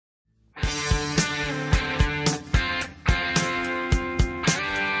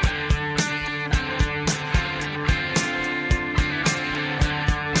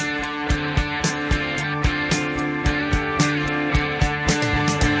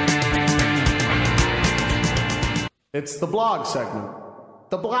It's the blog segment.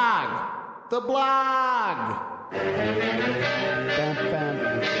 The blog. The blog. Bam, bam.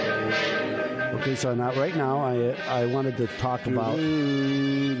 Okay, so now right now I wanted to talk about.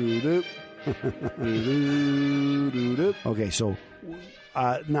 Okay, so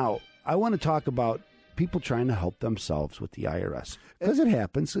now I want to talk about people trying to help themselves with the IRS, because it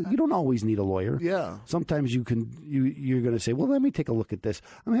happens. You don't always need a lawyer. Yeah. Sometimes you're going to say, well, let me take a look at this.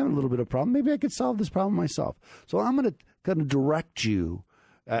 I'm having a little bit of a problem. Maybe I could solve this problem myself. So I'm going to direct you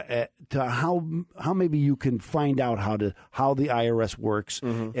to how maybe you can find out how the IRS works,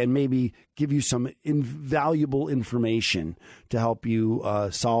 and maybe give you some invaluable information to help you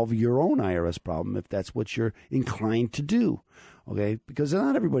solve your own IRS problem, if that's what you're inclined to do. Okay, because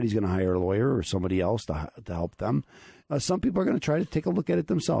not everybody's going to hire a lawyer or somebody else to help them. Some people are going to try to take a look at it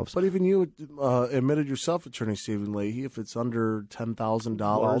themselves. But even you admitted yourself, Attorney Stephen Leahy, if it's under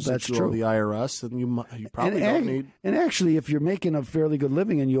 $10,000 that's that you true. owe the IRS, then you probably don't need. And actually, if you're making a fairly good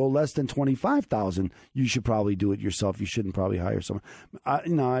living and you owe less than $25,000, you should probably do it yourself. You shouldn't probably hire someone.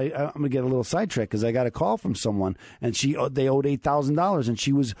 I'm going to get a little sidetracked because I got a call from someone, and they owed $8,000, and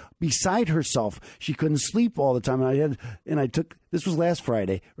she was beside herself. She couldn't sleep all the time, and I took. This was last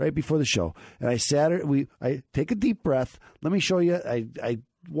Friday, right before the show, and I sat her. I take a deep breath. Let me show you. I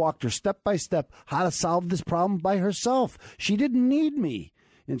walked her step by step how to solve this problem by herself. She didn't need me,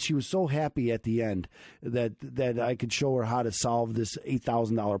 and she was so happy at the end that I could show her how to solve this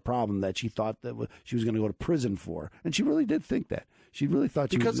 $8,000 problem that she thought that she was going to go to prison for, and she really did think that. She really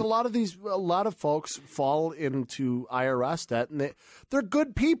thought because a lot of folks fall into IRS debt, and they're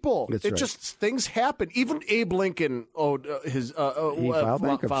good people. That's it right. just things happen. Even Abe Lincoln owed he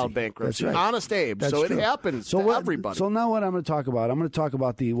filed bankruptcy. That's right. Honest Abe. That's so true. it happens to everybody. So now what I'm going to talk about? I'm going to talk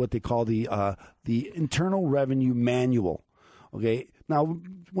about what they call the Internal Revenue Manual. Okay. Now,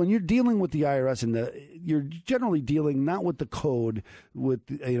 when you're dealing with the IRS, you're generally dealing not with the code, with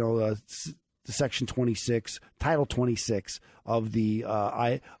the Section 26, Title 26 of the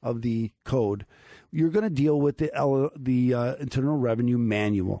code. You're going to deal with the Internal Revenue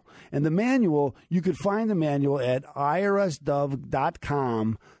Manual, and the manual, you could find the manual at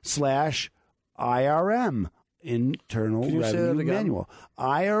irsgov.com/IRM. Internal Revenue Manual.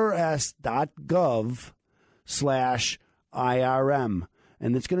 irs.gov/IRM,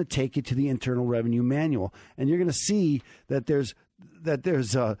 and it's going to take you to the Internal Revenue Manual, and you're going to see that there's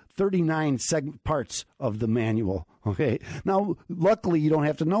 39 parts of the manual. Okay. Now, luckily, you don't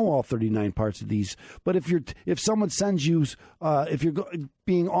have to know all 39 parts of these. But if someone sends you, if you're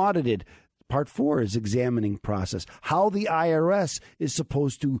being audited, Part 4 is examining process. How the IRS is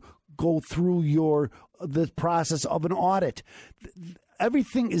supposed to go through the process of an audit.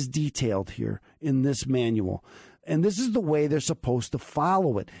 Everything is detailed here in this manual. And this is the way they're supposed to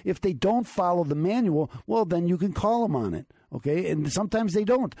follow it. If they don't follow the manual, well, then you can call them on it. Okay, and sometimes they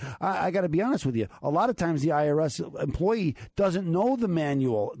don't. I got to be honest with you. A lot of times the IRS employee doesn't know the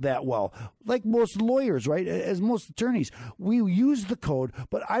manual that well. Like most lawyers, right? As most attorneys, we use the code,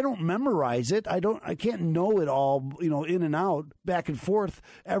 but I don't memorize it. I can't know it all, in and out, back and forth,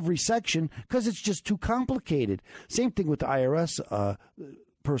 every section, because it's just too complicated. Same thing with the IRS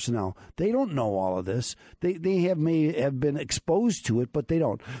personnel. They don't know all of this. They may have been exposed to it, but they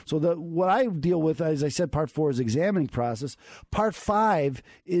don't. So what I deal with, as I said, Part 4 is examining process. Part 5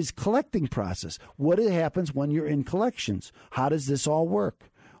 is collecting process. What happens when you're in collections? How does this all work?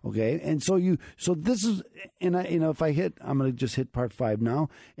 Okay, and so this is, and if I'm going to just hit Part 5 now,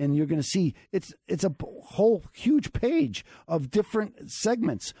 and you're going to see it's a whole huge page of different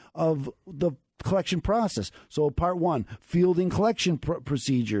segments of the collection process. So Part 1, fielding collection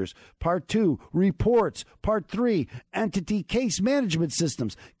procedures. Part 2, reports. Part 3, entity case management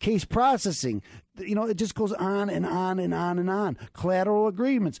systems, case processing. It just goes on and on and on and on. Collateral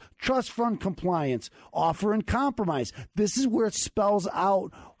agreements, trust fund compliance, offer and compromise. This is where it spells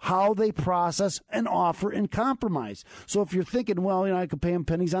out how they process an offer and compromise. So if you're thinking, well, I could pay them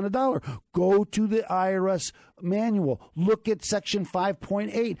pennies on a dollar, go to the IRS manual, look at Section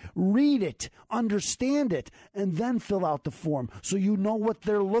 5.8, read it, understand it, and then fill out the form so you know what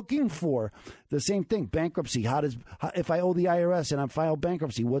they're looking for. The same thing, bankruptcy. If I owe the IRS and I file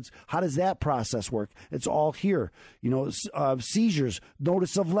bankruptcy, how does that process work? It's all here. Seizures,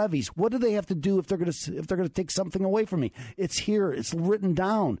 notice of levies. What do they have to do if they're going to take something away from me? It's here. It's written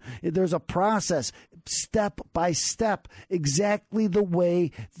down. There's a process, step by step, exactly the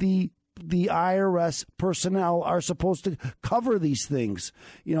way the IRS personnel are supposed to cover these things.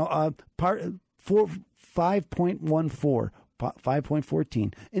 Part 5.14.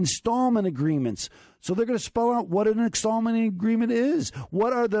 5.14, installment agreements. So they're going to spell out what an installment agreement is.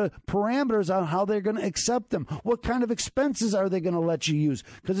 What are the parameters on how they're going to accept them? What kind of expenses are they going to let you use?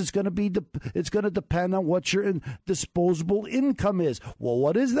 Because it's going to depend on what your disposable income is. Well,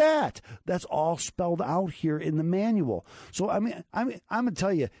 what is that? That's all spelled out here in the manual. So I'm going to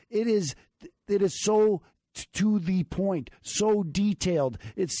tell you, it is so to the point, so detailed.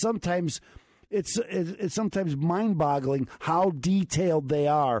 It's sometimes mind-boggling how detailed they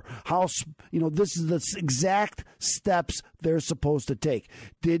are. How this is the exact steps they're supposed to take.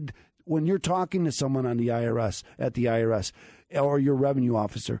 When you're talking to someone on the IRS or your revenue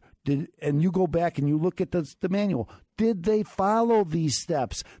officer, and you go back and you look at the manual, did they follow these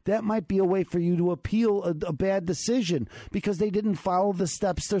steps? That might be a way for you to appeal a bad decision because they didn't follow the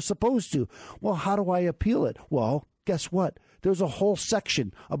steps they're supposed to. Well, how do I appeal it? Well, guess what? There's a whole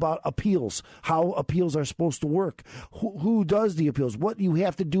section about appeals, how appeals are supposed to work, who does the appeals, what you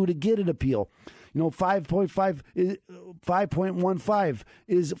have to do to get an appeal. 5.15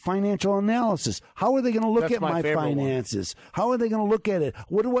 is financial analysis. How are they going to look at my finances? How are they going to look at it?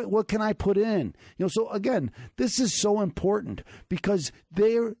 What can I put in? So again, this is so important because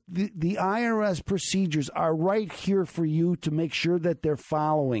the IRS procedures are right here for you to make sure that they're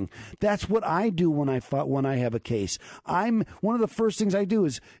following. That's what I do when I have a case. One of the first things I do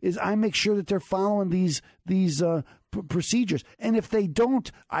is I make sure that they're following these procedures. And if they don't,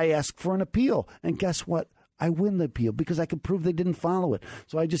 I ask for an appeal. And guess what? I win the appeal because I can prove they didn't follow it.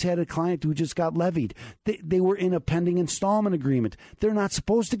 So I just had a client who just got levied. They were in a pending installment agreement. They're not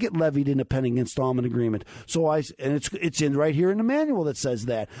supposed to get levied in a pending installment agreement. So it's in right here in the manual that says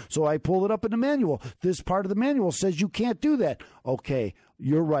that. So I pull it up in the manual. This part of the manual says you can't do that. Okay.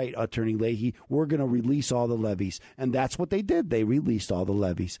 You're right, Attorney Leahy. We're going to release all the levies. And that's what they did. They released all the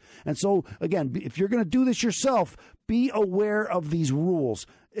levies. And so, again, if you're going to do this yourself, be aware of these rules.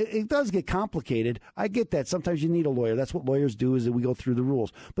 It does get complicated. I get that. Sometimes you need a lawyer. That's what lawyers do is that we go through the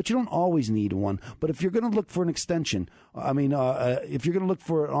rules. But you don't always need one. But if you're going to look for an extension, if you're going to look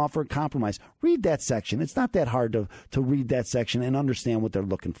for an offer of compromise, read that section. It's not that hard to read that section and understand what they're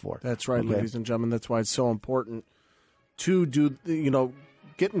looking for. That's right, okay? Ladies and gentlemen. That's why it's so important to do,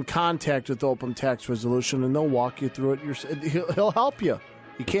 get in contact with Open Tax Resolution, and they'll walk you through it. He'll help you.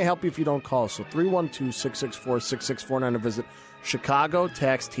 He can't help you if you don't call. So 312-664-6649 or visit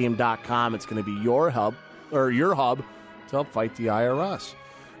ChicagoTaxTeam.com. It's going to be your hub to help fight the IRS.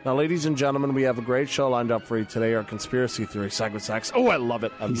 Now, ladies and gentlemen, we have a great show lined up for you today. Our conspiracy theory segment. Oh, I love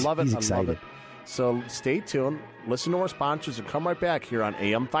it. I love it. So stay tuned. Listen to our sponsors and come right back here on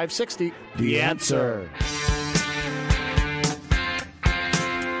AM 560. The Answer.